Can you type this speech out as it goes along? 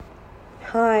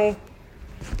Hi,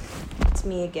 it's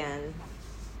me again,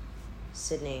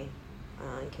 Sydney,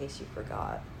 in case you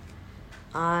forgot.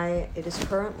 It is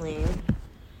currently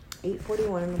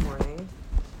 8:41 in the morning,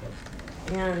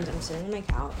 and I'm sitting on my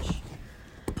couch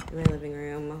in my living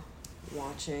room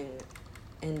watching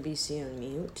NBC on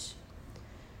mute.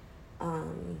 I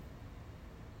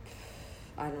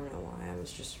don't know why, I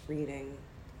was just reading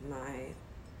my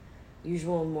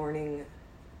usual morning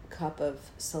cup of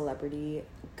celebrity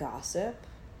gossip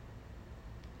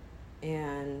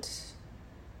and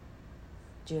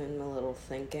doing a little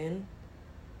thinking.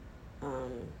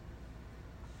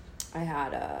 I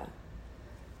had a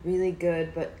really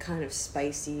good but kind of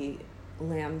spicy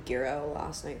lamb gyro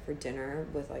last night for dinner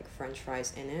with like french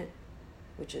fries in it,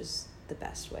 which is the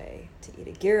best way to eat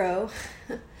a gyro.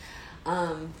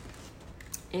 And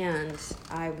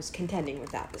I was contending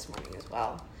with that this morning as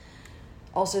well.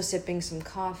 Also sipping some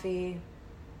coffee,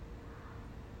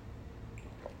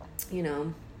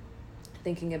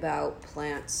 thinking about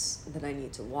plants that I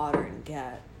need to water and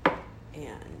get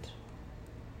and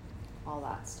all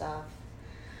that stuff.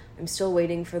 I'm still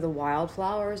waiting for the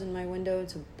wildflowers in my window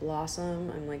to blossom.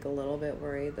 I'm like a little bit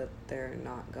worried that they're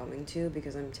not going to,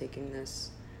 because I'm taking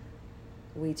this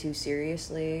way too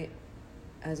seriously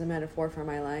as a metaphor for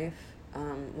my life.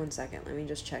 1 second, let me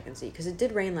just check and see, because it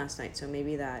did rain last night, so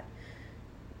maybe that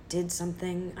did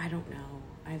something. I don't know.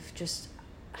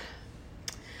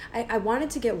 I wanted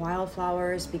to get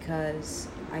wildflowers because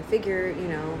I figure,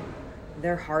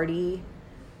 they're hardy.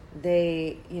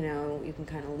 They, you can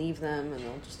kind of leave them and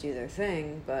they'll just do their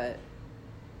thing, but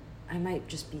I might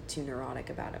just be too neurotic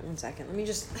about it. 1 second. Let me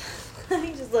just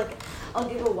look. I'll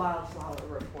give a wildflower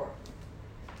report.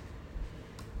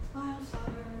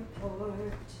 Wildflower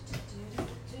report.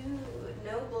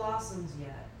 No blossoms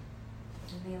yet.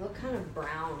 And they look kind of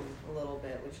brown a little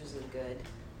bit, which isn't good.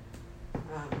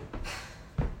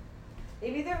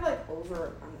 Maybe they're like I'm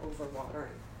overwatering.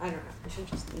 I don't know. I should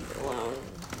just leave it alone.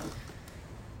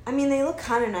 I mean, they look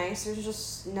kind of nice. There's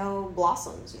just no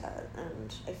blossoms yet,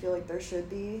 and I feel like there should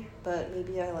be, but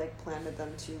maybe I like planted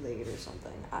them too late or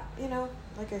something.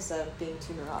 Like I said, being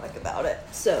too neurotic about it.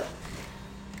 So,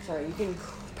 sorry, you can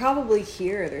probably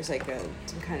hear there's like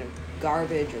some kind of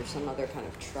garbage or some other kind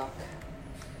of truck.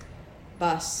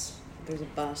 Bus. There's a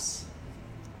bus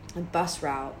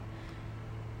route.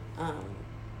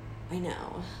 I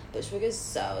know. Bushwick is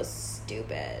so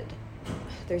stupid.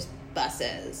 There's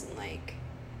buses and like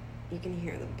you can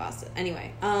hear the buses.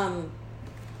 Anyway,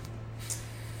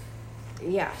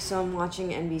 yeah, so I'm watching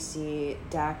NBC.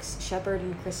 Dax Shepard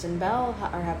and Kristen Bell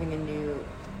are having a new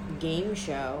game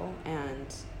show, and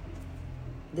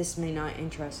this may not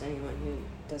interest anyone who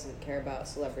doesn't care about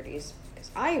celebrities, because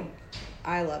I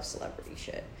love celebrity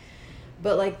shit.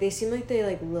 But, like, they seem like they,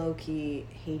 like, low-key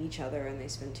hate each other and they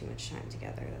spend too much time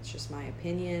together. That's just my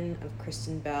opinion of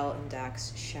Kristen Bell and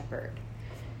Dax Shepard.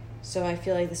 So I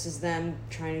feel like this is them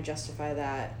trying to justify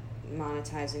that,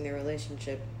 monetizing their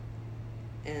relationship,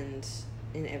 and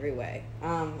in every way.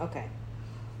 Okay.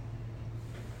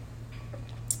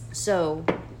 So,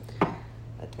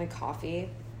 that's my coffee.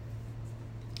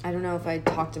 I don't know if I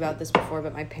talked about this before,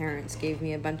 but my parents gave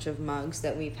me a bunch of mugs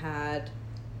that we've had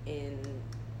in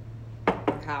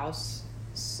our house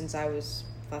since I was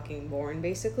fucking born,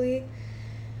 basically.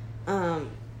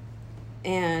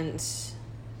 And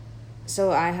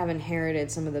so I have inherited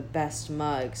some of the best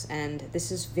mugs, and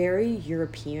this is very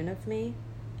European of me.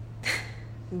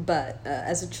 But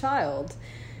as a child,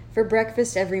 for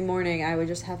breakfast every morning, I would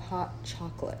just have hot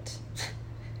chocolate.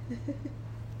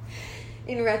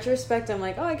 In retrospect, I'm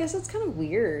like, oh, I guess that's kind of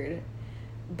weird.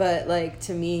 But, like,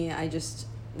 to me,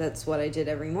 that's what I did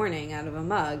every morning out of a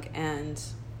mug. And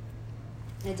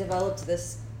I developed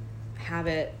this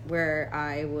habit where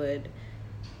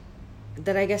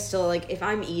that I guess still, like, if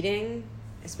I'm eating,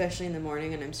 especially in the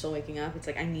morning and I'm still waking up, it's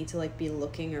like I need to, like, be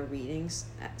looking at or reading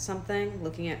something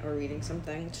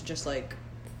to just, like,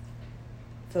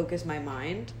 focus my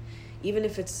mind. Even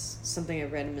if it's something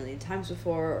I've read a million times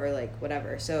before or, like,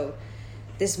 whatever. So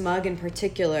this mug in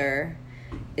particular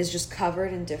is just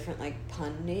covered in different, like,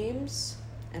 pun names,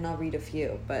 and I'll read a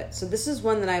few. But so this is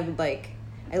one that I would like.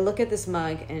 I look at this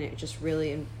mug and it just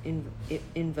really it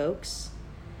evokes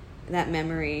that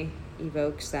memory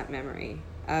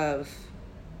of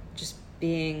just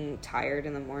being tired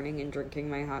in the morning and drinking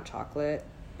my hot chocolate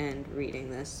and reading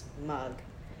this mug.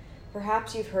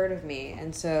 Perhaps you've heard of me,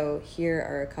 and so here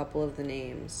are a couple of the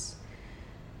names.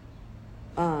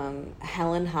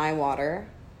 Helen Highwater,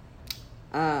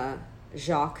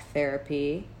 Jacques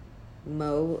Therapy,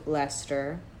 Mo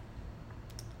Lester.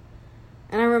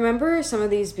 And I remember some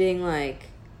of these being like,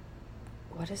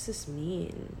 what does this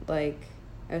mean? Like,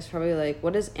 I was probably like,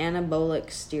 what is anabolic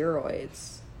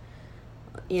steroids?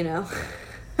 You know?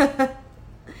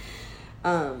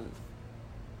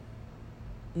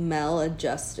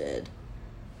 Maladjusted.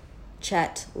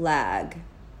 Chet lag.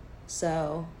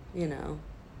 So, you know,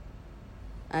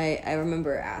 I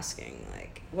remember asking,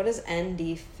 like, what is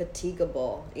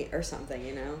indefatigable or something,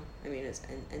 you know? I mean, it's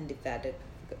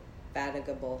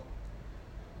indefatigable.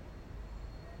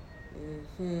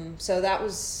 So that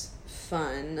was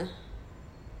fun.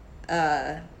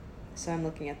 So I'm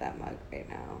looking at that mug right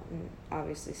now. I'm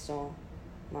obviously still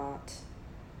not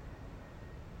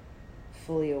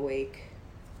fully awake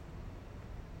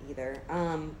either.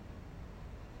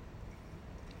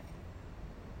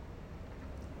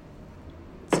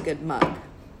 It's a good mug.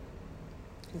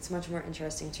 It's much more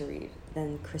interesting to read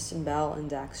than Kristen Bell and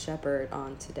Dax Shepard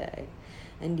on Today.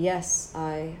 And yes,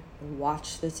 I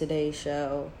watch the Today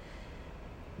Show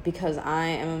because I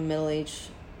am a middle-aged,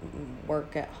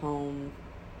 work-at-home,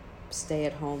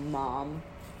 stay-at-home mom.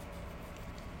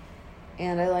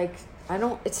 And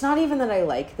it's not even that I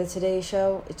like the Today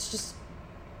Show. It's just,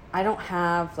 I don't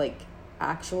have, like,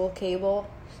 actual cable.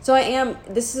 So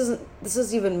this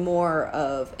is even more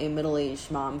of a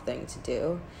middle-aged mom thing to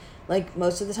do. Like,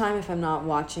 most of the time, if I'm not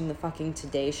watching the fucking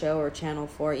Today Show or Channel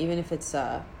 4, even if it's,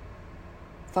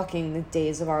 fucking The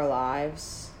Days of Our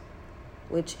Lives,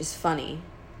 which is funny.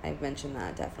 I've mentioned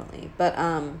that, definitely. But,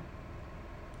 and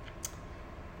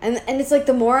it's like,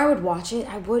 the more I would watch it,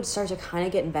 I would start to kind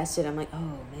of get invested. I'm like,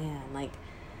 oh, man, like,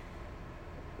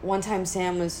 one time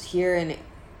Sam was here, and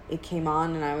it came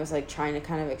on, and I was, like, trying to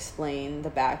kind of explain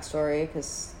the backstory,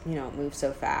 because, you know, it moves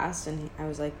so fast, and I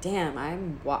was like, damn,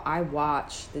 I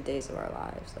watch The Days of Our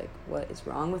Lives. Like, what is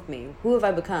wrong with me? Who have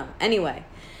I become? Anyway.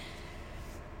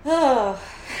 Oh.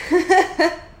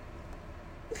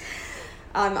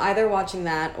 I'm either watching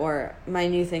that, or my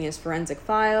new thing is Forensic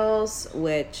Files,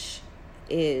 which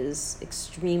is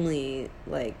extremely,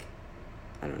 like,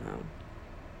 I don't know.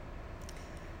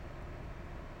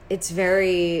 It's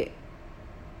very,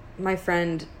 my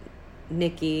friend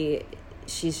Nikki,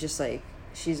 she's just like,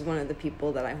 she's one of the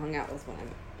people that I hung out with when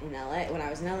I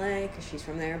was in LA, because she's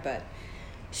from there, but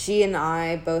she and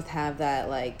I both have that,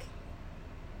 like,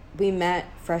 we met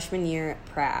freshman year at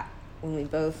Pratt when we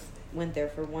both went there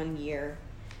for 1 year,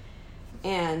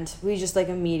 and we just, like,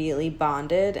 immediately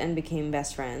bonded and became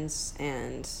best friends,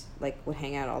 and, like, would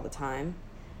hang out all the time.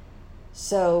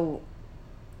 So,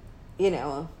 you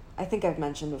know, I think I've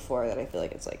mentioned before that I feel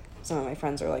like it's, like, some of my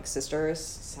friends are, like,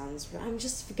 sisters. I'm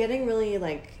just getting really,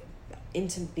 like,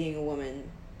 into being a woman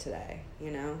today,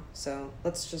 you know? So,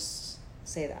 let's just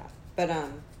say that. But,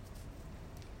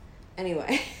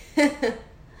 anyway.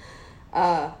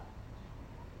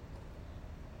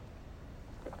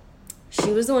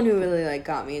 She was the one who really, like,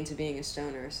 got me into being a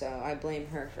stoner, so I blame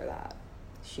her for that.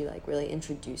 She, like, really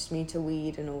introduced me to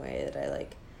weed in a way that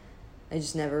I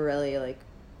just never really, like,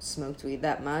 smoked weed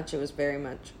that much. It was very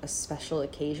much a special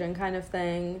occasion kind of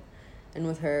thing, and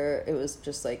with her, it was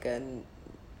just, like, a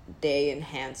day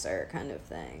enhancer kind of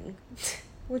thing,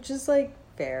 which is, like,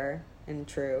 fair and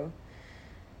true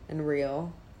and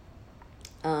real.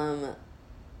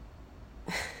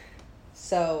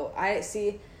 So, I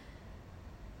see...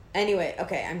 Anyway,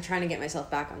 okay, I'm trying to get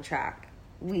myself back on track.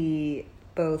 We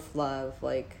both love,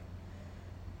 like,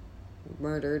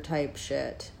 murder-type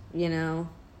shit, you know?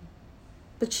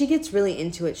 But she gets really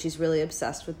into it. She's really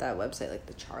obsessed with that website, like,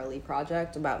 the Charlie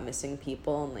Project, about missing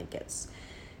people, and, like, gets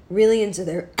really into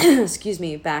their,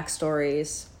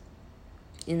 backstories,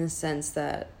 in the sense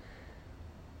that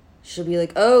she'll be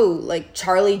like, oh, like,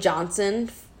 Charlie Johnson,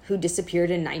 who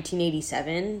disappeared in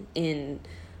 1987 in,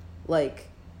 like,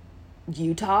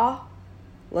 Utah,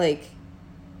 like,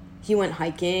 he went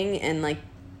hiking, and, like,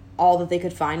 all that they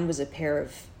could find was a pair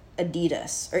of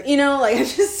Adidas, or, you know, like, I'm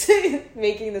just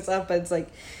making this up, but it's like,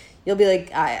 you'll be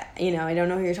like, I don't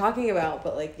know who you're talking about,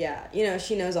 but, like, yeah, you know,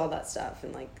 she knows all that stuff,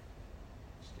 and, like,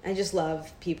 I just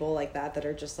love people like that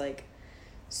are just, like,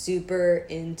 super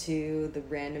into the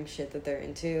random shit that they're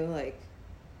into, like,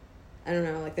 I don't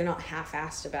know, like, they're not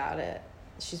half-assed about it.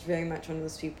 She's very much one of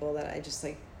those people that I just,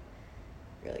 like,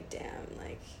 you're like, damn,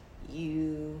 like,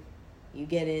 you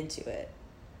get into it.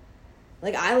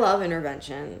 Like, I love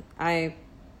Intervention. I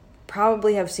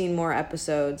probably have seen more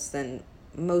episodes than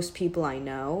most people I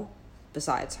know,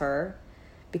 besides her,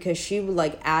 because she would,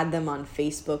 like, add them on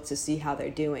Facebook to see how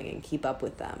they're doing and keep up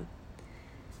with them.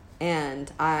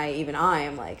 And I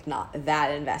am, like, not that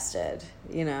invested,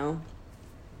 you know?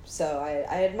 So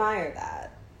I admire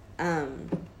that.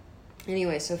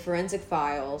 Anyway, so Forensic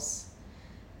Files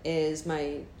is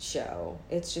my show.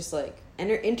 It's just, like,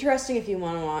 interesting if you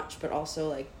want to watch, but also,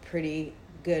 like, pretty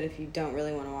good if you don't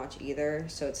really want to watch either,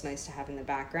 so it's nice to have in the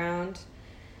background.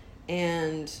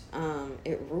 And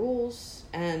it rules,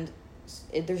 and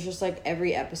there's just like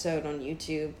every episode on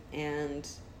YouTube, and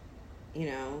you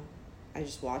know, I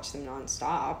just watch them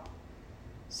nonstop,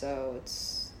 so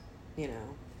it's, you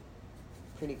know,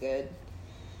 pretty good.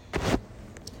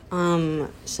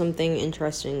 Something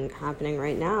interesting happening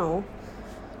right now.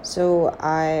 So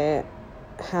I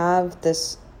have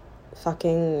this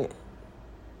fucking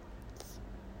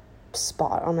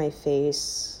spot on my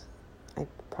face. I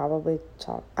probably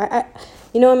talk.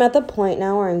 I'm at the point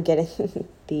now where I'm getting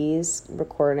these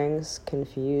recordings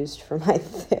confused for my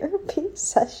therapy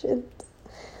sessions.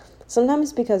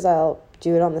 Sometimes because I'll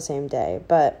do it on the same day,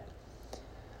 but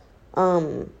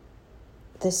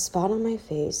this spot on my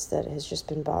face that has just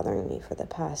been bothering me for the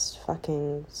past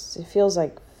it feels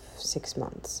like 6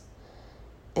 months.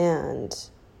 And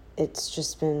it's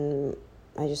just been,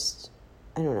 I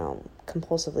don't know,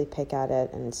 compulsively pick at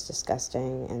it, and it's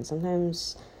disgusting. And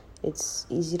sometimes it's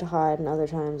easy to hide, and other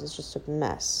times it's just a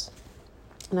mess.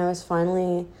 And I was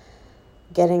finally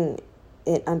getting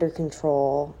it under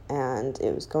control, and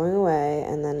it was going away,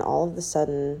 and then all of a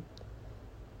sudden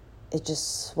it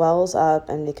just swells up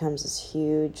and becomes this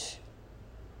huge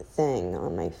thing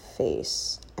on my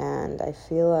face. And I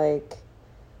feel like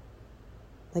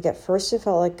at first it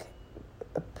felt like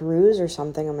a bruise or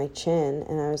something on my chin,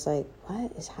 and I was like,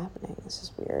 what is happening? This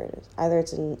is weird. Either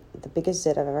it's the biggest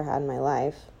zit I've ever had in my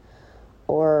life,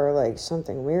 or like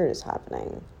something weird is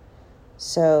happening.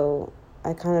 So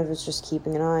I kind of was just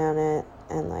keeping an eye on it,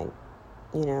 and like,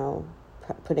 you know,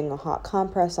 putting a hot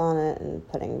compress on it, and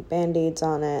putting Band-Aids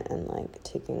on it, and like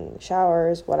taking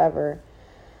showers, whatever.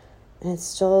 And it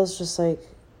still is just like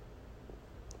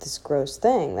this gross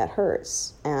thing that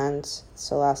hurts. And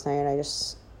so last night I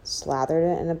just slathered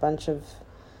it in a bunch of,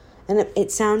 and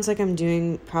it sounds like I'm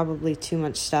doing probably too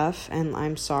much stuff, and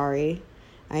I'm sorry.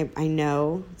 I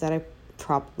know that I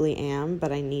probably am,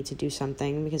 but I need to do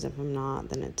something, because if I'm not,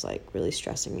 then it's like really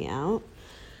stressing me out.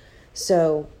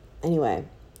 So anyway,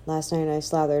 last night I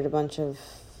slathered a bunch of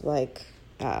like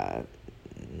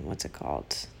what's it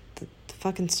called, the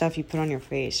fucking stuff you put on your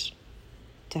face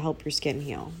to help your skin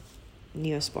heal,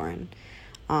 Neosporin,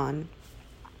 on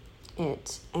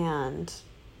it. And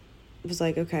it was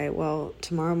like, okay, well,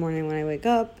 tomorrow morning when I wake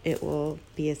up, it will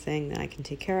be a thing that I can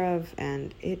take care of.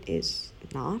 And it is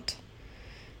not.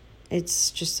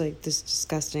 It's just like this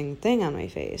disgusting thing on my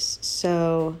face.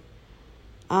 So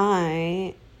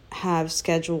I have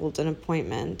scheduled an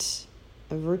appointment,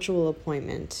 a virtual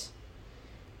appointment,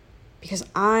 because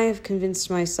I've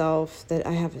convinced myself that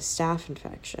I have a staph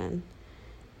infection,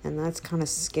 and that's kind of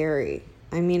scary.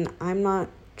 I mean, I'm not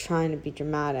trying to be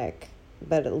dramatic,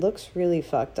 but it looks really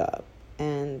fucked up,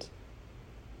 and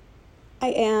I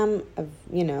am,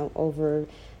 over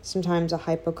sometimes a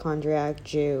hypochondriac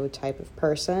Jew type of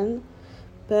person,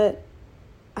 but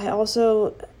I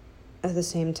also, at the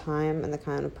same time, am the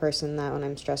kind of person that when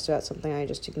I'm stressed about something, I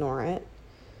just ignore it.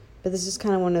 But this is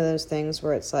kind of one of those things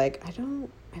where it's like, I feel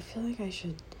like I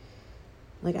should,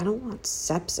 like, I don't want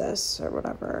sepsis or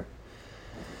whatever.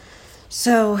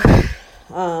 So,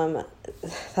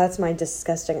 that's my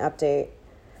disgusting update.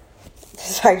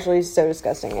 It's actually so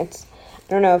disgusting. I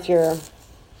don't know if you're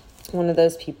one of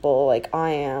those people like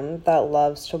I am that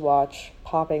loves to watch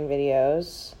popping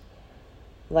videos,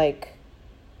 like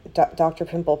Dr.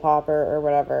 Pimple Popper or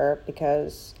whatever,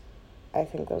 because I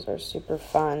think those are super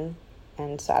fun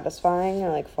and satisfying,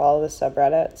 and like follow the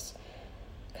subreddits,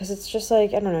 because it's just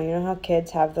like, I don't know, you know how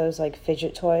kids have those like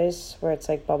fidget toys where it's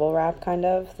like bubble wrap kind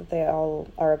of, that they all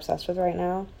are obsessed with right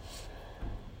now?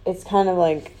 It's kind of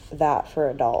like that for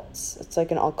adults. It's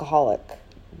like an alcoholic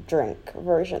drink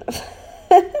version of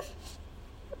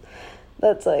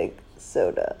that's like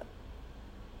soda.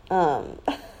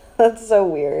 That's so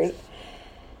weird.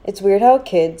 It's weird how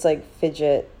kids like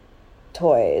fidget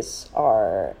toys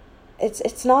are,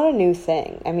 it's not a new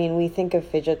thing. I mean, we think of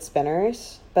fidget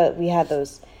spinners, but we had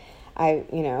those, I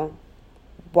love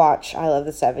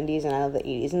the 70s and I love the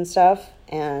 80s and stuff,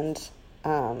 and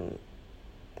I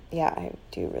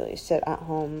do really sit at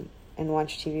home and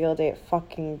watch TV all day. It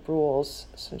fucking rules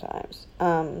sometimes.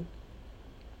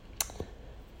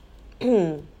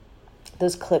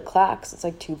 Those click clacks, it's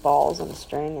like two balls on a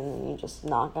string, and then you just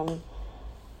knock them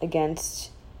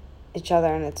against each other,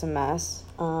 and it's a mess.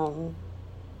 And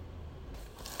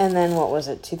then what was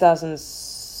it,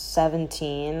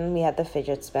 2017, we had the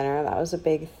fidget spinner. That was a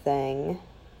big thing.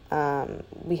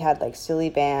 We had like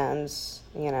silly bands,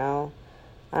 I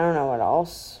don't know what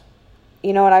else.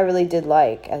 You know what I really did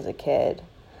like as a kid?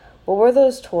 What were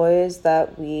those toys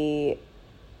that it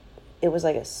was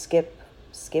like a skip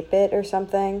Skip It or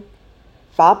something.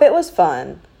 Bop It was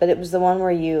fun, but it was the one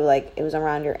where you, like, it was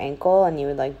around your ankle and you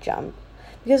would, like, jump.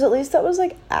 Because at least that was,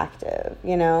 like, active,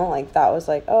 you know? Like, that was,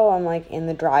 like, oh, I'm, like, in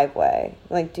the driveway.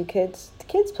 Like, do kids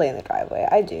play in the driveway?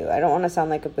 I do. I don't want to sound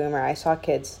like a boomer. I saw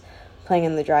kids playing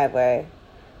in the driveway.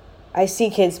 I see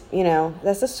kids, you know,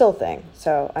 that's a still thing.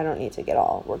 So I don't need to get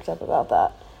all worked up about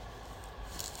that.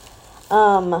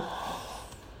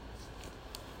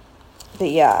 But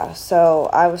yeah, so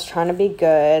I was trying to be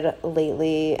good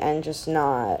lately and just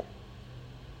not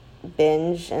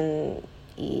binge and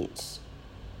eat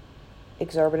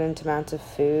exorbitant amounts of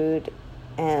food.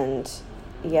 And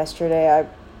yesterday I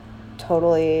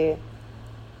totally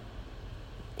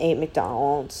ate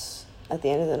McDonald's at the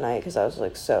end of the night because I was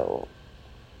like,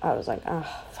 oh,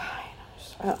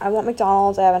 fine. I want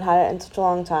McDonald's. I haven't had it in such a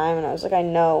long time. And I was like, I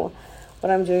know what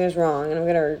I'm doing is wrong and I'm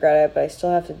going to regret it, but I still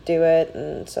have to do it.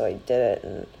 And so I did it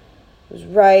and it was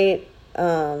right.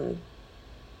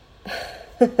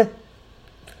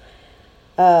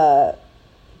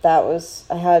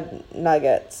 I had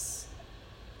nuggets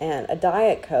and a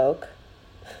Diet Coke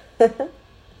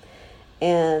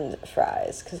and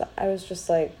fries because I was just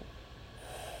like,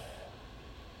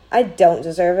 I don't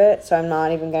deserve it, so I'm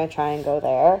not even going to try and go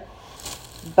there.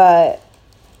 But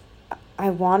I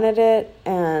wanted it,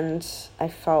 and I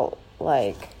felt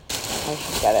like I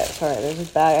should get it. Sorry, there's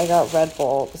a bag. I got Red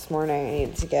Bull this morning. I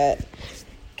needed to get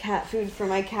cat food for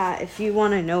my cat. If you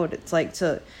want to know what it's like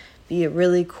to be a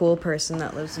really cool person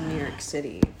that lives in New York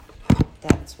City,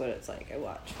 that's what it's like. I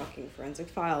watch fucking Forensic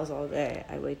Files all day.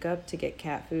 I wake up to get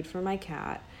cat food for my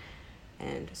cat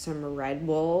and some Red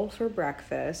Bull for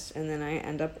breakfast, and then I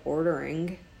end up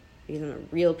ordering, because I'm a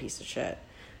real piece of shit,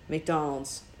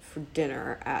 McDonald's for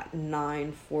dinner at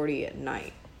 9:40 at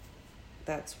night.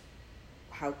 That's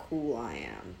how cool I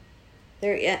am.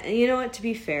 Yeah, you know what, to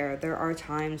be fair, there are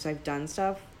times I've done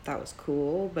stuff that was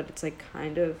cool, but it's like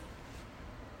kind of,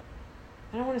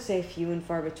 I don't want to say few and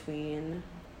far between,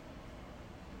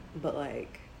 but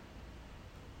like,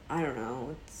 I don't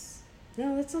know,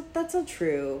 that's not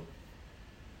true.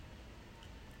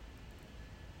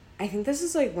 I think this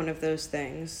is like one of those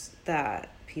things that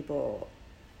people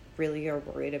really are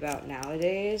worried about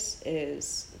nowadays,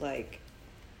 is like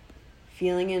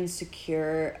feeling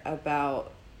insecure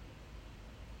about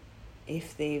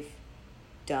if they've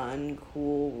done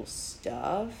cool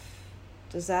stuff.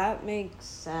 Does that make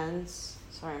sense?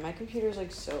 Sorry, my computer's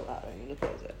like so loud, I need to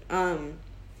close it.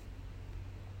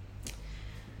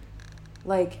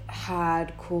 Like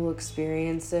had cool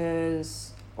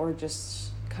experiences, or just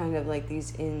kind of like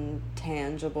these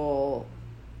intangible,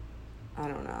 I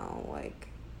don't know, like,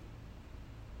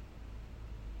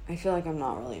 I feel like I'm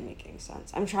not really making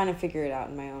sense. I'm trying to figure it out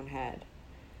in my own head.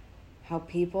 How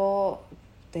people,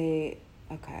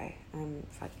 okay, I'm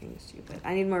fucking stupid.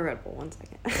 I need more Red Bull, 1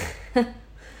 second.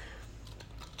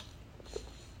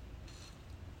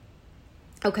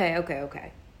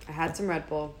 Okay. I had some Red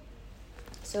Bull.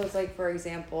 So it's like, for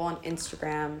example, on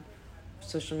Instagram,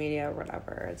 social media, or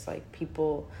whatever, it's like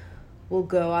people will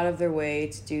go out of their way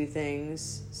to do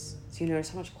things. So you notice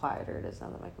how much quieter it is now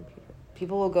than my computer.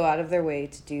 People will go out of their way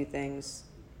to do things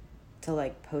to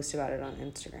like post about it on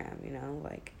Instagram, you know,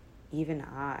 like even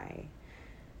I,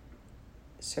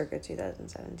 circa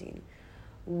 2017,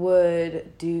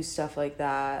 would do stuff like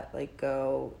that, like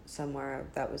go somewhere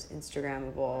that was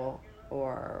Instagrammable,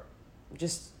 or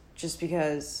just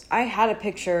because I had a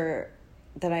picture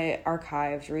that I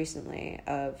archived recently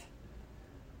of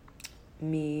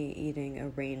me eating a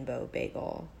rainbow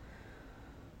bagel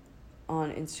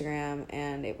on Instagram,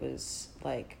 and it was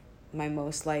like my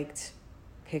most liked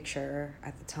picture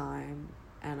at the time,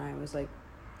 and I was like,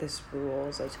 this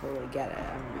rules, I totally get it,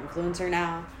 I'm an influencer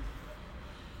now.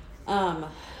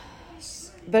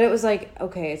 But it was like,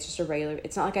 okay, it's just a regular,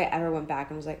 it's not like I ever went back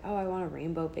and was like, oh, I want a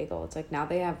rainbow bagel. It's like now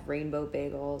they have rainbow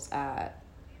bagels at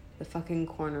the fucking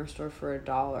corner store for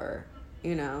 $1,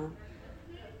 you know?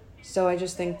 So I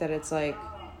just think that it's like,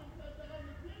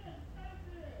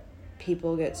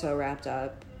 people get so wrapped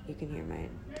up. You can hear my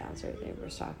downstairs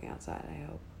neighbors talking outside. I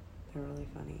hope they're really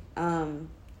funny.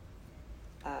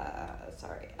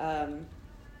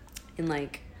 In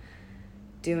like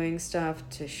doing stuff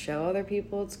to show other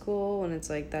people it's cool, when it's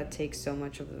like that takes so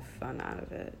much of the fun out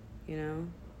of it, you know?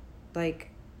 Like,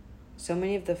 so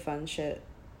many of the fun shit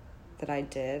that I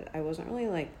did, I wasn't really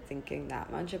like thinking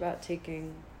that much about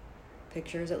taking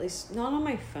pictures, at least not on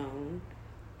my phone,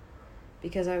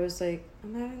 because I was like,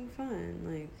 I'm having fun.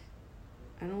 Like,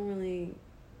 I don't really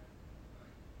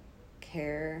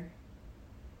care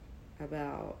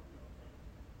about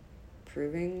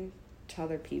proving to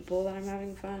other people that I'm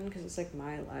having fun, because it's like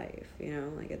my life, you know,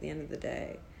 like at the end of the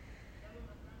day.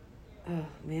 Oh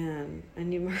man, I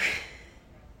need more.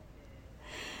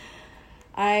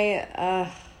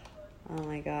 Oh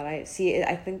my god, I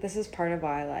think this is part of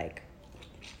why, like,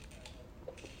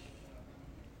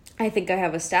 I think I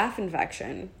have a staph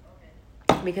infection,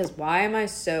 because why am I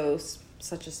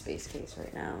such a space case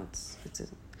right now? It's a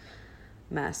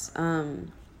mess.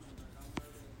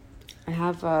 I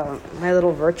have my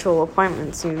little virtual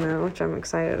appointment soon, though, which I'm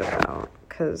excited about,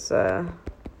 because I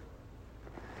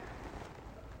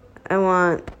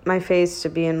want my face to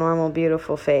be a normal,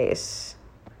 beautiful face.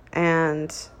 And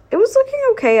it was looking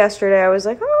okay yesterday. I was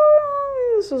like,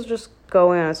 oh, this will just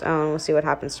go in on its own. We'll see what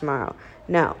happens tomorrow.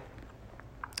 No.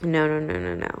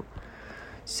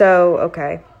 So,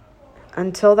 okay.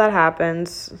 Until that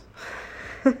happens,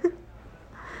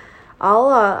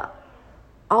 I'll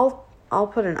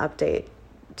put an update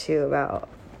too about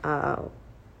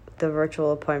the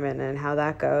virtual appointment and how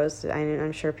that goes.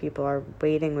 I'm sure people are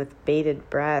waiting with bated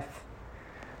breath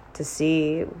to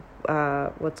see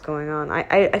what's going on.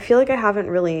 I feel like I haven't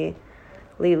really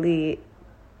lately.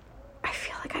 I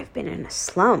feel like I've been in a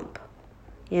slump,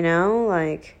 you know,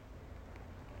 like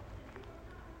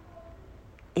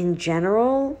in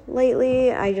general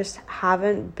lately. I just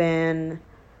haven't been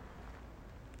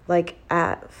like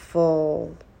at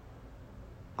full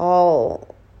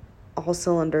all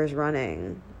cylinders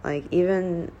running, like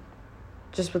even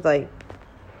just with like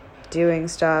doing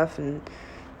stuff and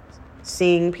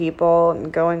seeing people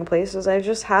and going places. I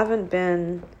just haven't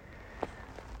been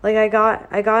like, I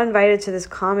got invited to this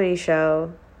comedy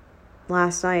show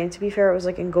last night. To be fair, it was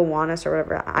like in Gowanus or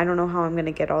whatever. I don't know how I'm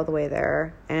gonna get all the way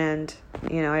there, and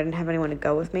you know, I didn't have anyone to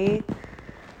go with me,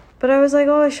 but I was like,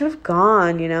 oh, I should have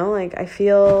gone, you know, like I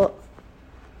feel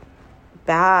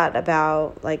bad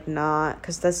about like not,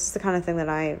 because this is the kind of thing that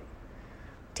I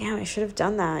should have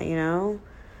done that, you know,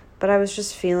 but I was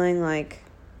just feeling like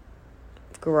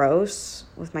gross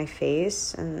with my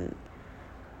face and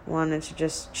wanted to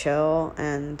just chill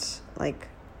and like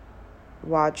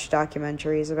watch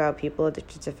documentaries about people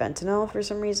addicted to fentanyl for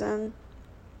some reason.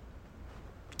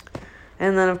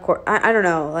 And then of course, I don't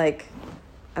know, like,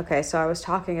 okay, so I was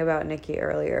talking about Nikki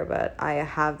earlier, but I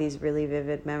have these really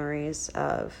vivid memories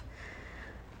of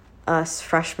us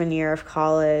freshman year of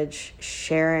college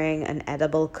sharing an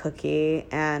edible cookie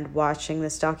and watching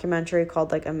this documentary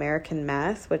called like American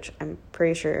Meth, which I'm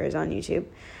pretty sure is on YouTube,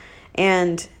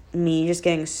 and me just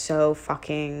getting so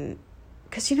fucking,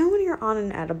 because you know when you're on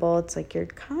an edible, it's like you're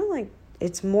kind of like,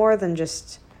 it's more than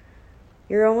just,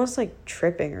 you're almost like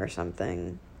tripping or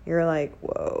something. You're like,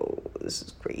 whoa, this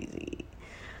is crazy.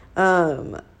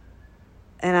 And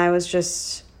I was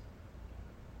just,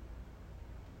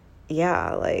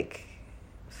 yeah, like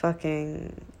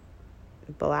fucking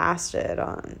blasted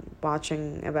on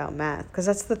watching about meth, because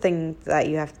that's the thing that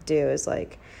you have to do, is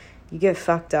like you get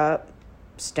fucked up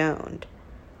stoned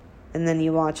and then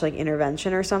you watch like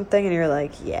Intervention or something and you're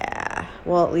like, yeah,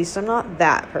 well, at least I'm not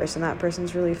that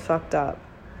person's really fucked up.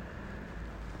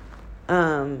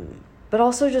 But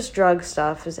also just drug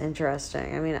stuff is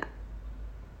interesting. I mean,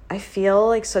 I feel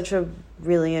like such a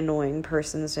really annoying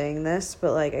person saying this,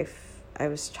 but like I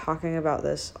was talking about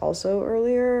this also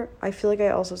earlier. I feel like I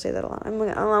also say that a lot. I'm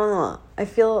like, I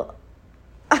feel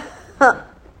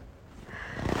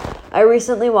I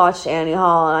recently watched Annie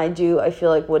Hall, and I feel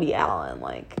like Woody Allen,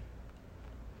 like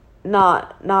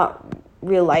not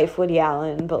real life Woody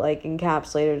Allen, but like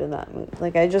encapsulated in that movie.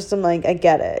 Like I just am like, I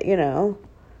get it, you know?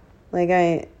 Like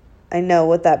I know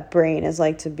what that brain is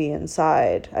like to be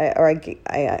inside.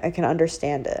 I can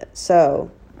understand it.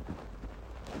 So,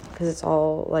 because it's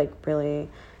all like really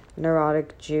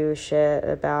neurotic Jew shit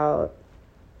about,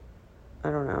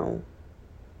 I don't know,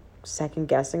 second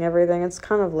guessing everything. It's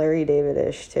kind of Larry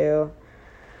David-ish too.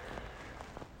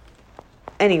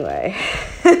 Anyway,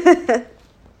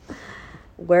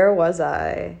 where was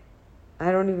I?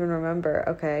 I don't even remember.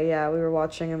 Okay, yeah, we were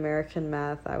watching American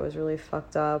Meth. I was really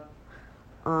fucked up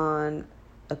on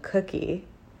a cookie.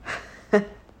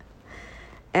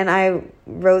 And I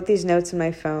wrote these notes in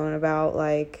my phone about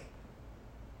like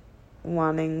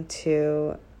wanting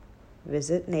to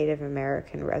visit Native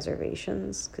American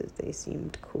reservations because they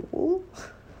seemed cool.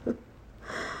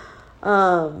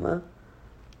 And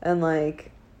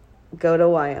like go to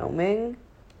Wyoming.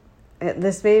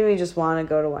 This made me just want to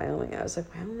go to Wyoming. I was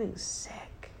like, Wyoming's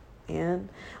sick, man.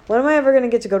 When am I ever going to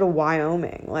get to go to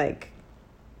Wyoming? Like,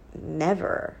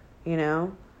 never, you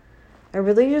know? I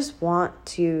really just want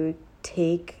to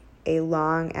take a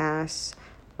long-ass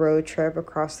road trip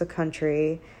across the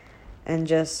country and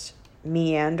just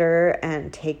meander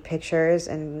and take pictures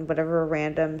in whatever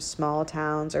random small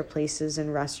towns or places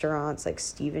and restaurants, like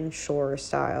Stephen Shore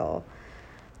style,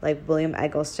 like William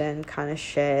Eggleston kind of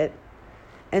shit,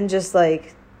 and just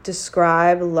like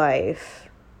describe life,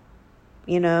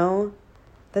 you know?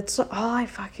 That's all I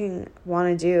fucking want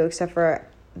to do, except for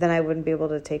then I wouldn't be able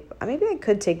to take, maybe I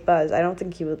could take Buzz. I don't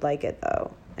think he would like it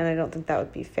though, and I don't think that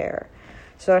would be fair.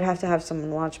 So I'd have to have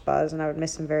someone watch Buzz, and I would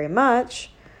miss him very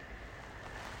much.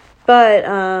 But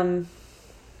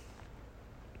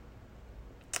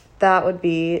that would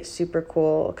be super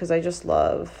cool, because I just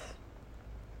love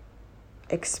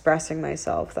expressing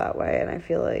myself that way. And I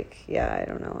feel like, I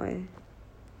don't know, I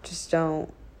just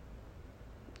don't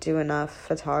do enough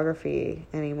photography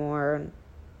anymore. And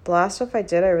the last stuff I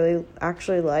did, I really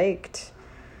actually liked.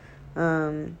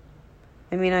 I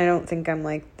don't think I'm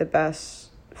like the best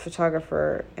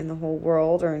photographer in the whole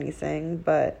world or anything,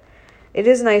 but it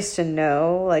is nice to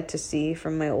know, like, to see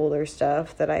from my older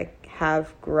stuff that I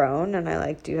have grown, and I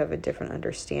like do have a different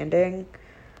understanding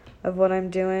of what I'm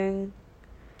doing.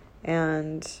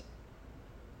 And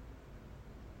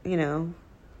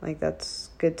like, that's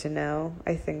good to know.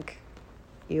 I think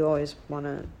you always want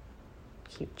to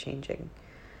keep changing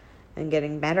and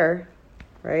getting better,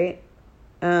 right?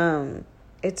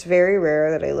 It's very rare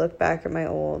that I look back at my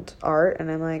old art and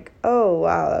I'm like, oh,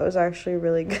 wow, that was actually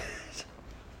really good.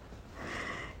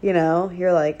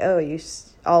 You're like, oh,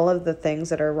 all of the things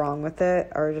that are wrong with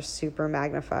it are just super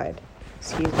magnified.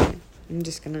 Excuse me. I'm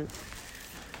just gonna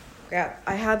grab.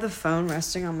 I had the phone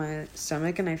resting on my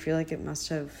stomach, and I feel like it must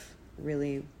have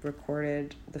really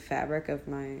recorded the fabric of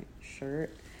my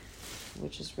shirt,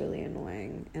 which is really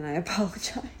annoying, and I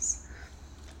apologize.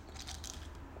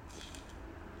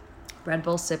 Red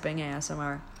Bull sipping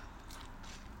ASMR.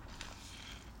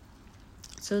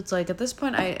 So it's like, at this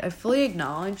point, I fully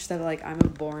acknowledge that, like, I'm a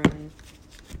boring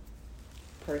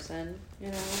person,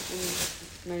 in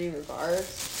many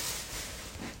regards.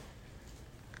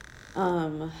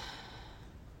 And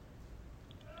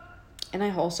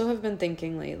I also have been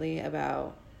thinking lately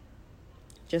about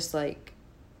just, like,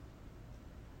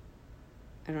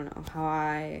 I don't know, how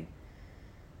I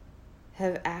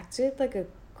have acted like a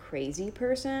crazy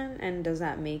person, and does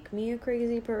that make me a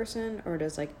crazy person, or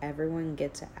does, like, everyone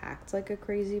get to act like a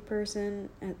crazy person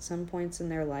at some points in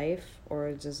their life,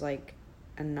 or does, like,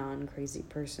 a non-crazy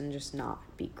person just not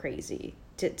be crazy?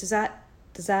 Does that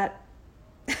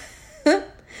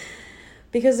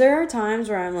because there are times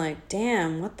where I'm like,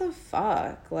 damn, what the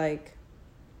fuck, like,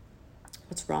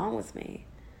 what's wrong with me?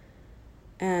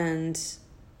 And,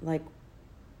 like,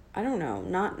 I don't know,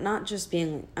 not just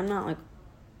being, I'm not, like,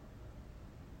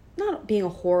 not being a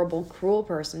horrible, cruel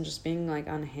person, just being, like,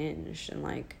 unhinged, and,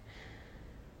 like,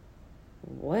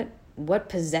 what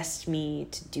possessed me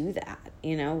to do that,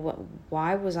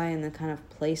 why was I in the kind of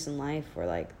place in life where,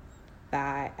 like,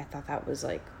 that, I thought that was,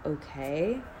 like,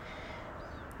 okay,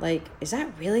 like, is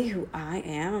that really who I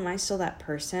am I still that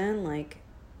person? Like,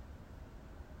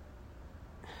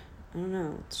 I don't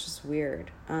know, it's just weird.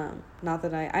 Not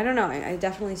that I don't know, I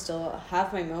definitely still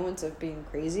have my moments of being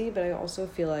crazy, but I also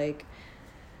feel like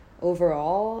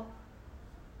overall,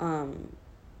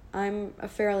 I'm a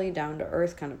fairly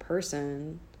down-to-earth kind of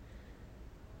person,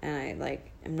 and I, like,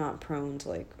 am not prone to,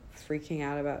 like, freaking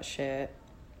out about shit.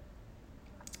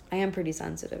 I am pretty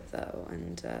sensitive, though,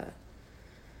 and,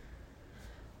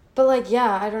 but, like,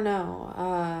 yeah, I don't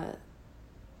know,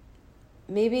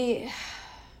 maybe,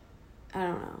 I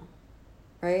don't know,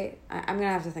 right? I'm gonna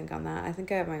have to think on that. I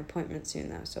think I have my appointment soon,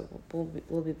 though, so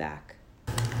we'll be back.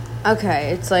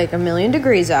 Okay, it's like 1,000,000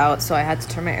 degrees out, so I had to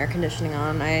turn my air conditioning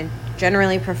on. I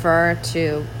generally prefer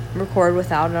to record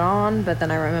without it on, but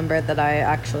then I remembered that I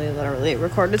actually literally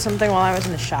recorded something while I was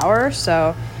in the shower,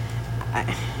 so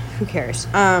who cares?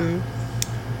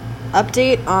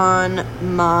 Update on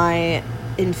my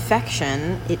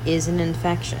infection. It is an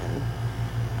infection.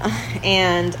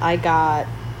 And I got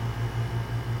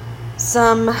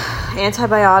some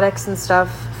antibiotics and stuff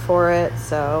for it,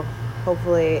 so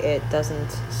hopefully it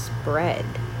doesn't spread.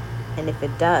 And if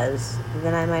it does,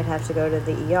 then I might have to go to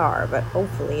the ER, but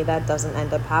hopefully that doesn't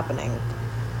end up happening.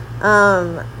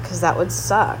 'Cause that would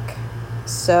suck.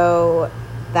 So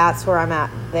that's where I'm at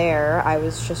there. I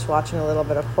was just watching a little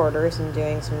bit of Hoarders and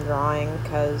doing some drawing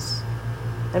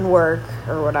and work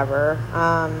or whatever.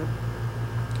 I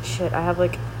have,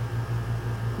 like,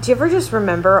 do you ever just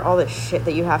remember all the shit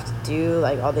that you have to do,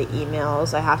 like all the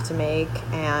emails I have to make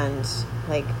and,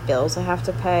 like, bills I have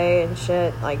to pay and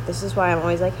shit? Like, this is why I'm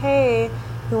always like, hey,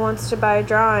 who wants to buy a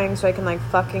drawing so I can, like,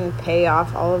 fucking pay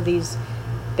off all of these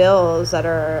bills that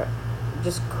are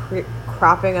just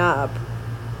cropping up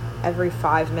every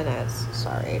 5 minutes.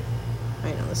 Sorry.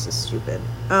 I know this is stupid.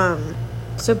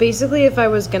 So basically, if I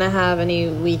was gonna have any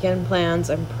weekend plans,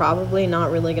 I'm probably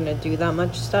not really gonna do that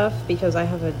much stuff because I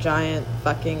have a giant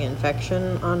fucking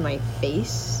infection on my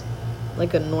face,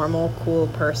 like a normal, cool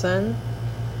person.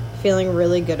 Feeling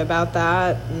really good about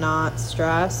that, not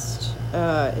stressed.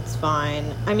 It's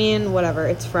fine. I mean, whatever.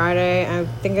 It's Friday. I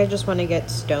think I just want to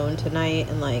get stoned tonight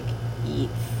and, like, eat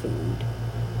food.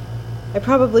 I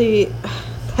probably...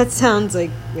 That sounds,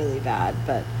 like, really bad,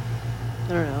 but I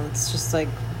don't know. It's just, like,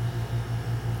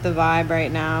 the vibe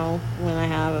right now when I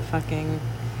have a fucking...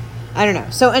 I don't know.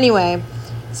 So, anyway,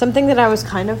 something that I was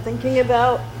kind of thinking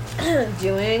about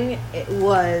doing, it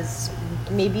was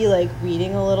maybe, like,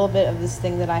 reading a little bit of this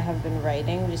thing that I have been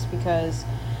writing, just because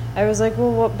I was like,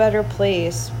 well, what better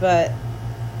place? But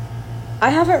I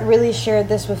haven't really shared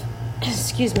this with,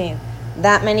 excuse me,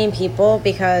 that many people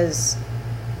because,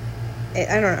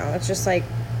 I don't know, it's just, like,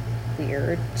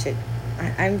 weird to,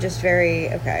 I'm just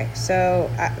very, okay, so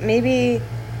maybe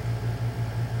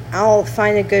I'll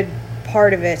find a good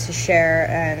part of it to share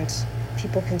and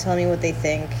people can tell me what they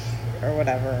think or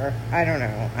whatever. I don't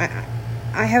know.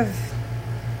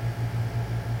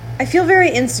 I feel very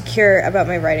insecure about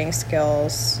my writing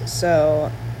skills,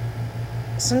 so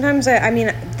sometimes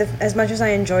as much as I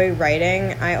enjoy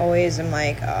writing, I always am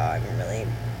like, oh, I'm really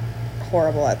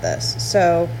horrible at this.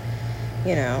 So,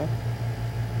 you know,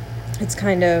 it's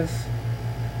kind of,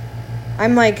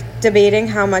 I'm like debating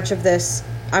how much of this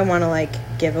I want to like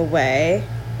give away,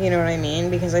 you know what I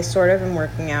mean? Because I sort of am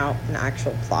working out an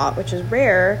actual plot, which is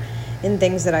rare in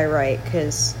things that I write,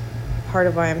 because part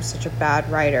of why I'm such a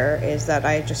bad writer is that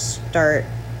I just start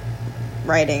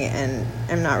writing and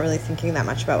I'm not really thinking that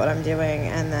much about what I'm doing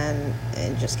and then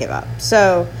just give up.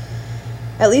 So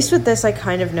at least with this, I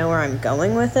kind of know where I'm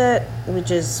going with it,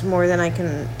 which is more than I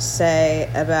can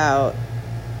say about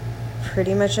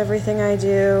pretty much everything I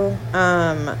do.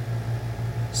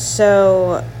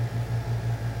 So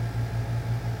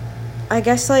I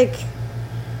guess, like,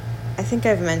 I think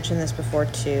I've mentioned this before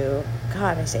too.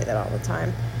 God, I say that all the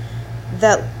time.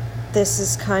 That this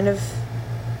is kind of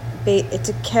it's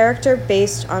a character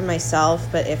based on myself,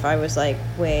 but if I was like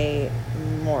way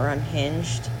more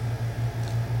unhinged.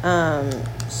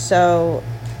 So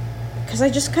because I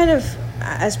just kind of,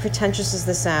 as pretentious as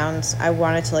this sounds, I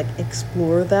wanted to like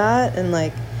explore that and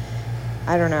like,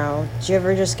 I don't know, do you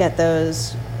ever just get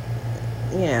those,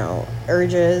 you know,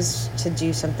 urges to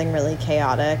do something really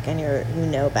chaotic and you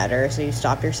know better, so you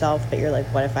stop yourself, but you're like,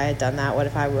 what if I had done that? What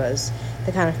if I was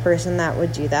the kind of person that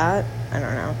would do that? I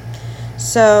don't know.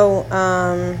 So,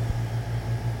 I'm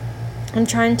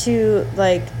trying to,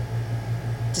 like,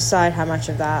 decide how much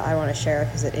of that I want to share,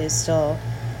 because it is still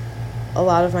a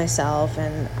lot of myself,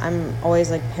 and I'm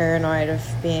always, like, paranoid of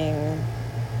being,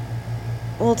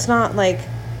 well, it's not, like,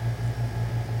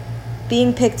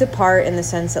 being picked apart in the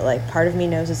sense that, like, part of me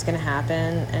knows it's going to happen,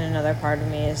 and another part of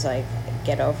me is, like,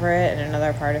 get over it, and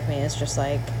another part of me is just,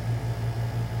 like,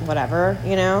 whatever,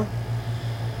 you know?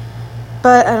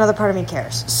 But another part of me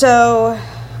cares. So,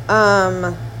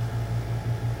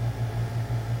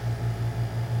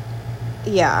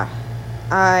 yeah,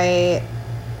 I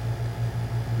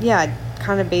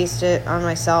kind of based it on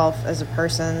myself as a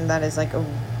person that is, like,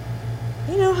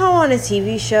 you know how on a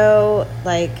TV show,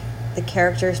 like, the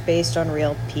character's based on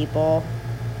real people?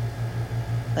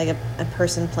 Like, a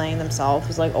person playing themselves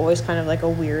is, like, always kind of, like, a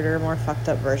weirder, more fucked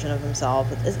up version of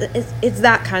themselves. It's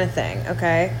that kind of thing,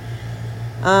 okay?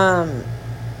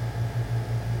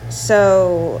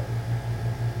 So,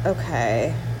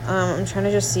 okay, I'm trying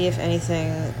to just see if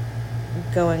anything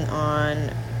going on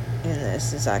in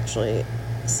this is actually,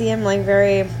 see, I'm, like,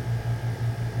 very,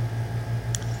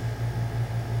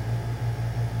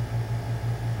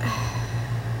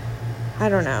 I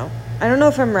don't know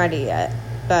if I'm ready yet,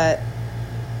 but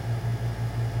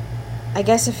I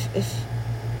guess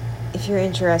if you're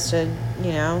interested,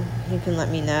 you know, you can let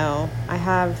me know. I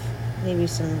have maybe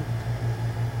some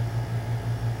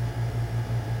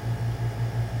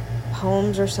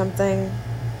poems or something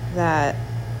that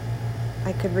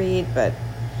I could read, but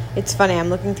it's funny, I'm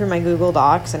looking through my Google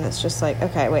Docs and it's just like,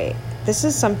 okay, wait, this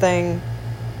is something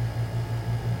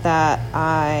that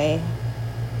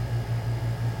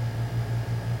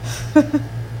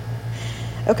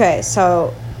okay,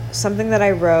 so something that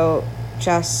I wrote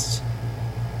just,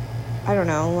 I don't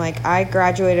know, like, I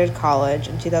graduated college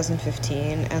in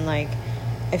 2015, and, like,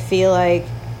 I feel like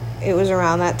it was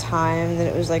around that time that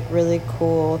it was, like, really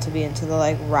cool to be into the,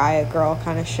 like, riot girl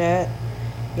kind of shit,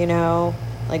 you know,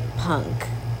 like, punk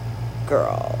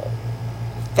girl,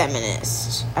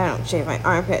 feminist, I don't shave my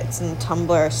armpits, and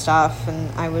Tumblr stuff,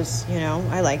 and I was, you know,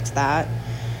 I liked that.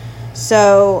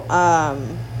 So,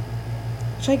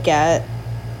 which I get.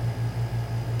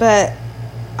 But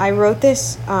I wrote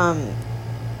this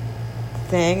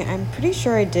thing. I'm pretty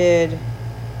sure I did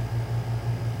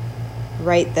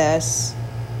write this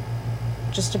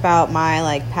just about my,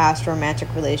 like, past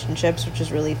romantic relationships, which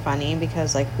is really funny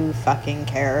because, like, who fucking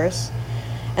cares?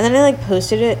 And then I, like,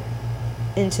 posted it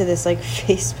into this, like,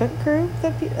 Facebook group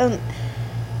that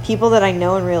people that I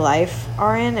know in real life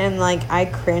are in, and, like, I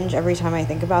cringe every time I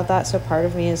think about that. So part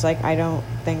of me is like, I don't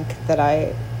think that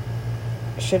I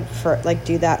should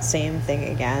do that same thing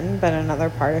again, but another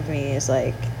part of me is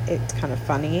like, it's kind of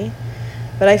funny.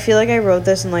 But I feel like I wrote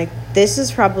this in, like, this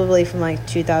is probably from, like,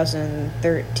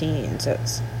 2013, so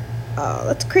it's, oh,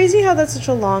 that's crazy how that's such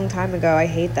a long time ago. I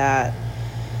hate that.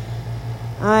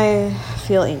 I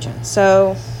feel ancient.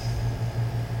 So,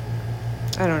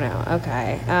 I don't know.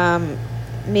 Okay.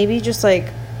 Maybe just,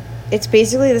 like, it's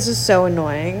basically, this is so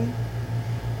annoying.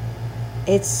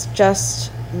 It's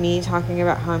just me talking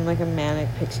about how I'm, like, a manic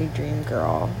pixie dream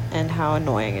girl and how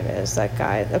annoying it is, that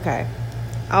guy. Okay.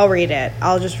 I'll read it.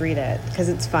 I'll just read it because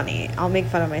it's funny. I'll make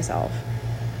fun of myself.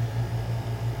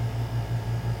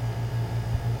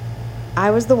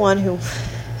 I was the one who...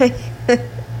 Okay,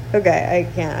 I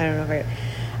can't. I don't know if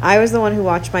I was the one who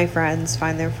watched my friends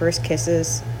find their first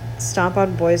kisses, stomp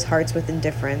on boys' hearts with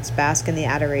indifference, bask in the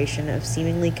adoration of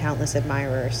seemingly countless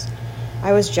admirers.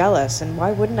 I was jealous, and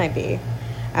why wouldn't I be?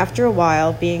 After a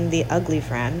while, being the ugly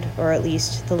friend, or at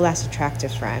least the less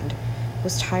attractive friend,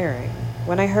 was tiring.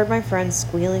 When I heard my friends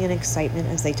squealing in excitement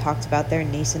as they talked about their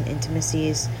nascent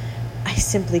intimacies, I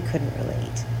simply couldn't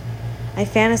relate. I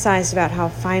fantasized about how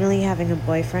finally having a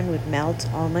boyfriend would melt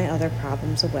all my other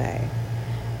problems away.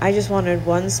 I just wanted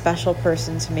one special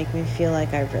person to make me feel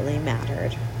like I really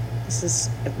mattered. This is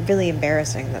really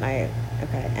embarrassing that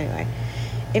okay, anyway.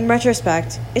 In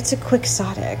retrospect, it's a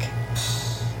quixotic.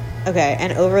 Okay,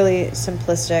 an overly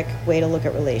simplistic way to look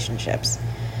at relationships.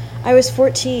 I was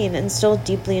 14 and still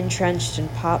deeply entrenched in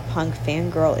pop-punk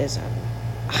fangirlism.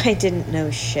 I didn't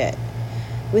know shit.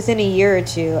 Within a year or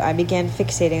two, I began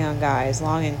fixating on guys,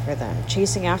 longing for them,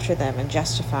 chasing after them, and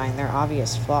justifying their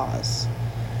obvious flaws.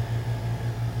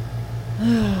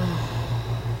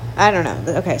 I don't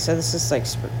know. Okay, so this is, like,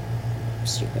 stupid.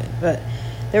 But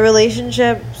the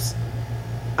relationships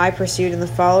I pursued in the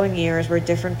following years were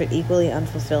different but equally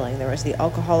unfulfilling. There was the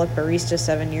alcoholic barista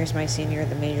 7 years my senior,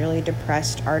 the majorly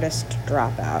depressed artist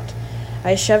dropout.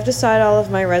 I shoved aside all of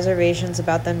my reservations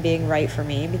about them being right for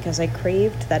me because I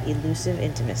craved that elusive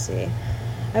intimacy.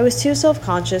 I was too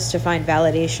self-conscious to find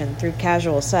validation through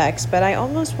casual sex, but I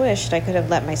almost wished I could have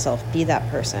let myself be that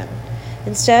person.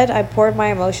 Instead, I poured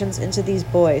my emotions into these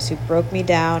boys who broke me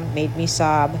down, made me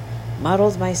sob,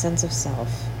 muddled my sense of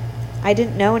self. I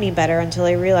didn't know any better until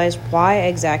I realized why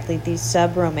exactly these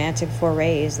sub-romantic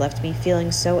forays left me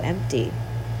feeling so empty.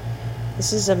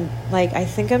 This is, I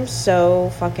think I'm so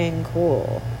fucking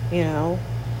cool, you know?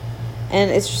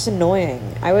 And it's just annoying.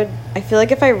 I feel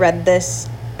like if I read this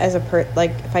as if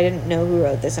I didn't know who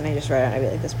wrote this and I just read it, I'd be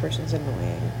like, this person's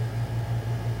annoying.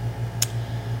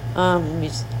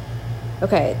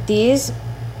 Okay,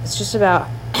 it's just about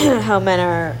how men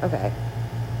are, okay.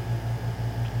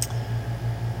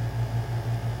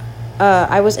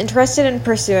 I was interested in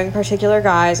pursuing particular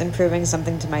guys and proving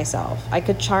something to myself. I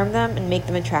could charm them and make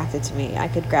them attracted to me. I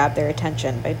could grab their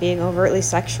attention by being overtly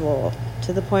sexual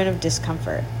to the point of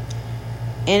discomfort.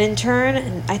 And in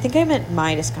turn, I think I meant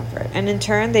my discomfort. And in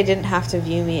turn, they didn't have to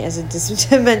view me as a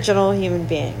dimensional human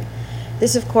being.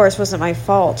 This, of course, wasn't my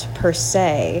fault, per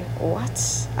se.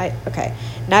 What? Okay.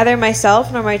 Neither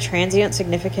myself nor my transient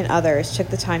significant others took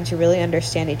the time to really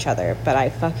understand each other, but I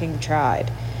fucking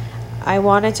tried. I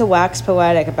wanted to wax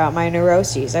poetic about my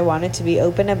neuroses. I wanted to be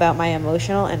open about my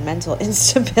emotional and mental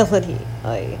instability.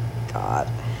 Oh, God.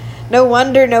 No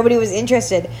wonder nobody was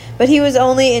interested. But he was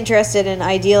only interested in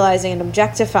idealizing and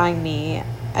objectifying me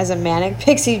as a manic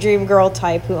pixie dream girl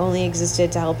type who only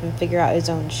existed to help him figure out his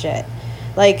own shit.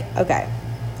 Like, okay.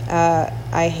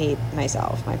 I hate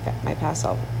myself. My past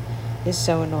self is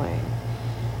so annoying.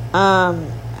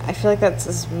 I feel like that's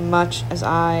as much as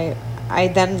I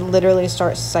then literally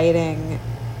start citing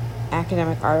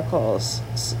academic articles.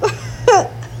 So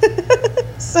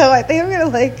I think I'm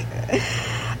gonna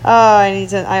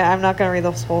I'm not gonna read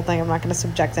this whole thing. I'm not gonna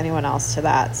subject anyone else to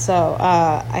that. So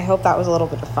I hope that was a little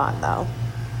bit of fun though.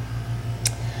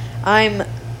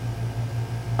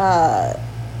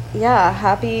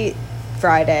 Happy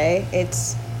Friday.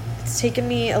 It's taken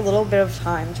me a little bit of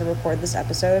time to record this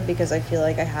episode because I feel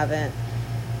like I haven't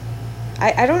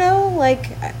I don't know,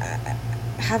 like, I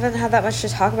haven't had that much to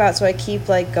talk about, so I keep,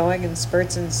 like, going in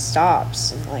spurts and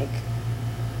stops, and, like,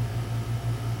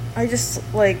 I just,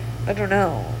 like, I don't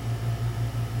know.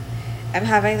 I'm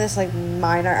having this, like,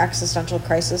 minor existential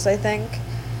crisis, I think.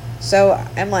 So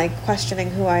I'm, like,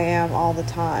 questioning who I am all the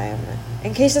time.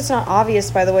 In case it's not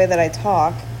obvious by the way that I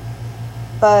talk.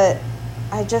 But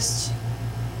I just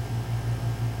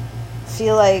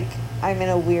feel like I'm in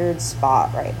a weird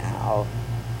spot right now.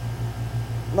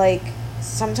 Like,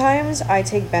 sometimes I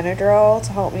take Benadryl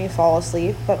to help me fall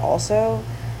asleep, but also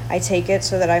I take it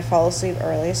so that I fall asleep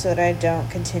early so that I don't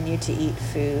continue to eat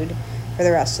food for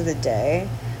the rest of the day,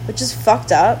 which is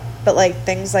fucked up. But, like,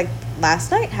 things like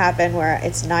last night happened where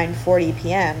it's 9:40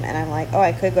 p.m. and I'm like, oh,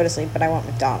 I could go to sleep, but I want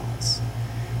McDonald's.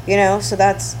 You know? So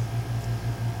that's...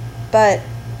 But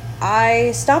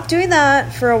I stopped doing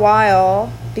that for a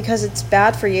while because it's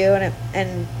bad for you,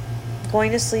 and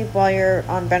going to sleep while you're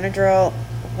on Benadryl,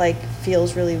 like,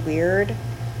 feels really weird,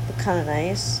 but kind of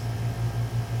nice.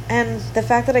 And the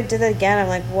fact that I did it again, I'm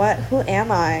like, what? Who am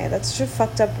I? That's such a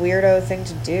fucked up weirdo thing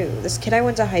to do. This kid I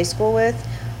went to high school with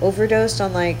overdosed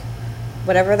on, like,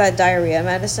 whatever that diarrhea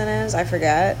medicine is, I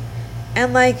forget,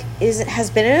 and, like, has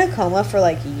been in a coma for,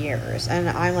 like, years. And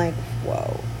I'm like,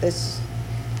 whoa, this...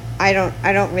 I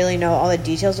don't really know all the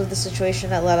details of the situation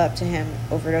that led up to him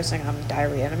overdosing on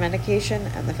diarrhea medication,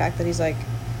 and the fact that he's, like,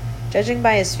 judging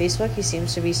by his Facebook, he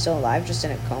seems to be still alive, just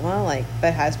in a coma, like,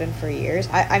 but has been for years.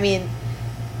 I mean,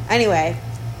 anyway,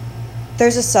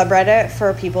 there's a subreddit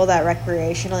for people that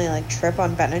recreationally, like, trip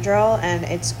on Benadryl, and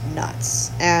it's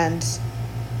nuts, and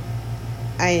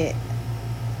I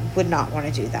would not want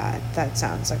to do that. That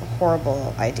sounds like a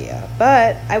horrible idea.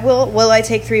 But I will I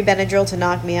take 3 Benadryl to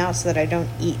knock me out so that I don't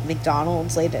eat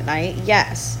McDonald's late at night?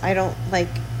 Yes. I don't, like,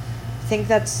 think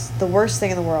that's the worst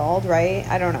thing in the world, right?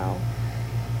 I don't know.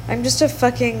 I'm just a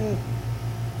fucking...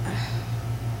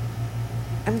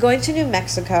 I'm going to New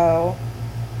Mexico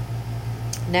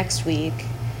next week,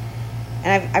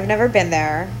 and I've never been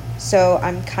there, so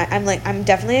I'm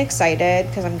definitely excited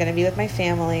because I'm going to be with my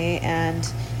family and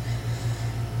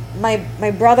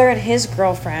my brother and his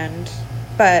girlfriend,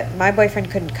 but my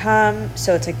boyfriend couldn't come,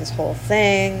 so it's like this whole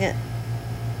thing.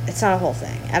 It's not a whole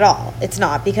thing at all. It's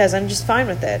not, because I'm just fine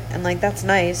with it, and, like, that's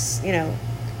nice, you know.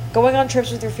 Going on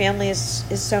trips with your family is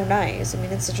so nice. I mean,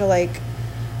 it's such a, like,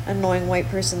 annoying white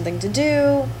person thing to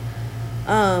do,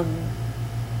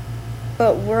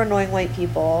 but we're annoying white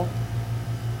people,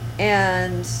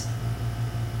 and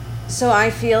so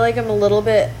I feel like I'm a little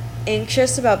bit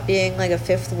anxious about being, like, a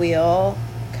fifth wheel,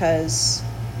 because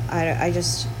I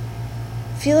just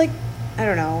feel like, I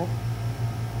don't know,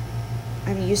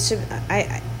 I'm used to,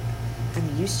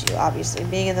 obviously,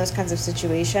 being in those kinds of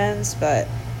situations, but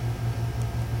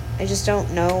I just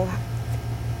don't know.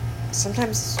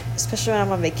 Sometimes, especially when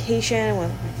I'm on vacation with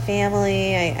my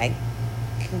family, I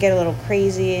can get a little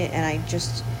crazy, and I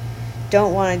just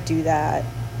don't want to do that.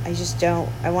 I just don't.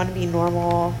 I want to be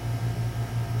normal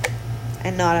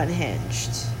and not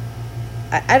unhinged.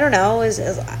 I don't know.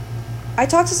 I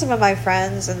talk to some of my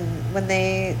friends, and when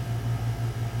they...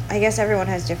 I guess everyone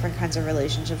has different kinds of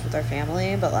relationships with their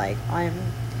family, but, like, I'm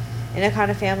in a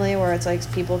kind of family where it's, like,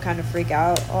 people kind of freak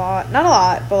out a lot. Not a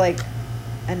lot, but, like,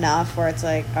 enough where it's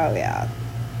like, oh, yeah,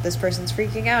 this person's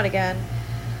freaking out again.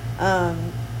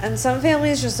 And some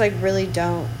families just, like, really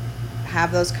don't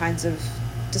have those kinds of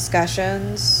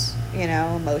discussions, you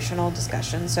know, emotional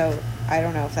discussions, so I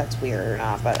don't know if that's weird or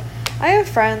not, but I have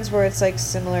friends where it's, like,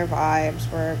 similar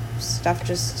vibes, where stuff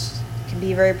just can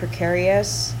be very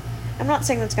precarious. I'm not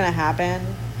saying that's gonna happen.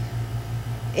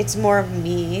 It's more of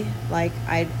me. Like,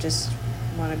 I just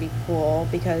want to be cool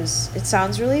because it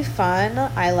sounds really fun.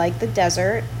 I like the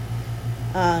desert.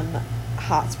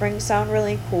 Hot springs sound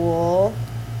really cool.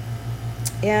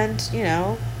 And, you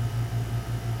know,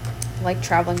 like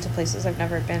traveling to places I've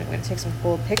never been. I'm going to take some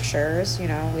cool pictures. You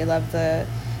know, we love the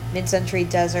mid-century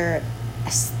desert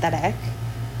aesthetic.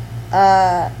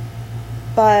 But,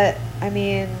 I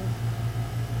mean,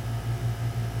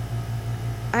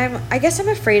 I guess I'm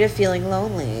afraid of feeling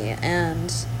lonely,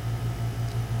 and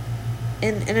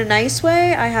in a nice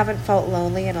way, I haven't felt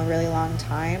lonely in a really long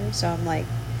time, so I'm, like,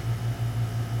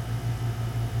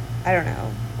 I don't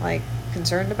know, like,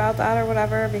 concerned about that or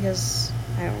whatever, because,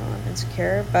 I don't know, I'm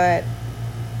insecure, but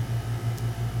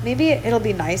maybe it'll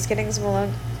be nice getting some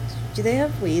alone. Do they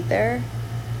have weed there?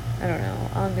 I don't know.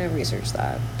 I'm gonna research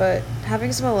that. But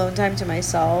having some alone time to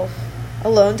myself,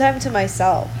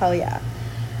 hell yeah,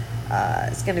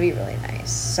 it's gonna be really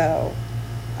nice. So,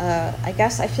 I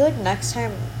guess I feel like next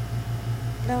time,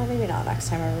 no, maybe not next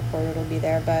time I record it'll be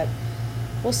there, but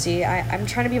we'll see. I'm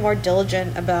trying to be more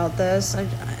diligent about this,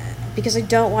 because I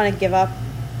don't want to give up.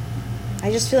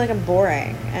 I just feel like I'm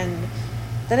boring, and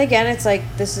then again, it's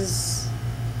like, this is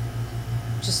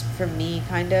just for me,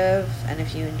 kind of, and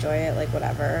if you enjoy it, like,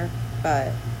 whatever,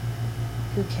 but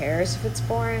who cares if it's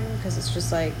boring, because it's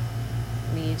just like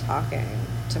me talking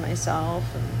to myself,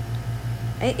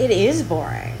 and it is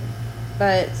boring,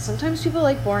 but sometimes people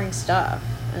like boring stuff,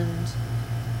 and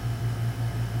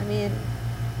I mean,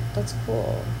 that's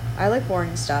cool. I like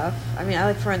boring stuff. I mean, I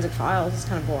like Forensic Files. It's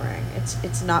kind of boring.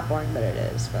 It's not boring, but it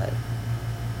is. But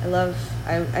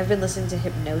I've been listening to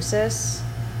Hypnosis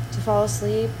to fall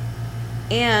asleep,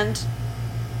 and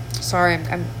sorry,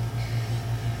 I'm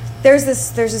there's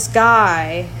this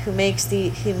guy who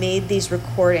made these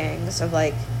recordings of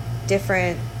like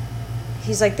different.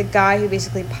 He's like the guy who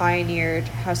basically pioneered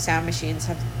how sound machines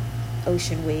have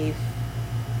ocean wave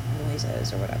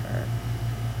noises or whatever.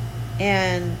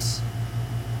 And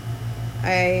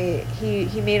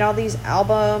he made all these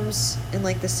albums in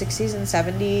like the 60s and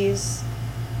 70s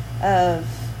of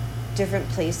different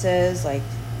places. Like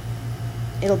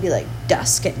it'll be like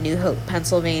dusk at New Hope,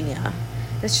 Pennsylvania.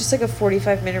 It's just like a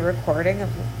 45-minute recording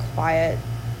of quiet,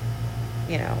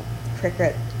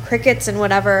 crickets and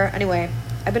whatever. Anyway,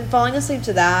 I've been falling asleep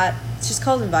to that. It's just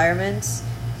called Environments.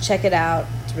 Check it out.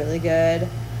 It's really good.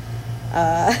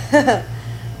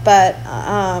 But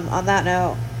on that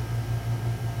note,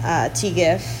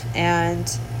 TGIF,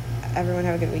 and everyone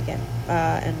have a good weekend.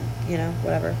 And,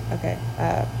 whatever. Okay.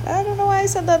 I don't know why I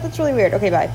said that. That's really weird. Okay, bye.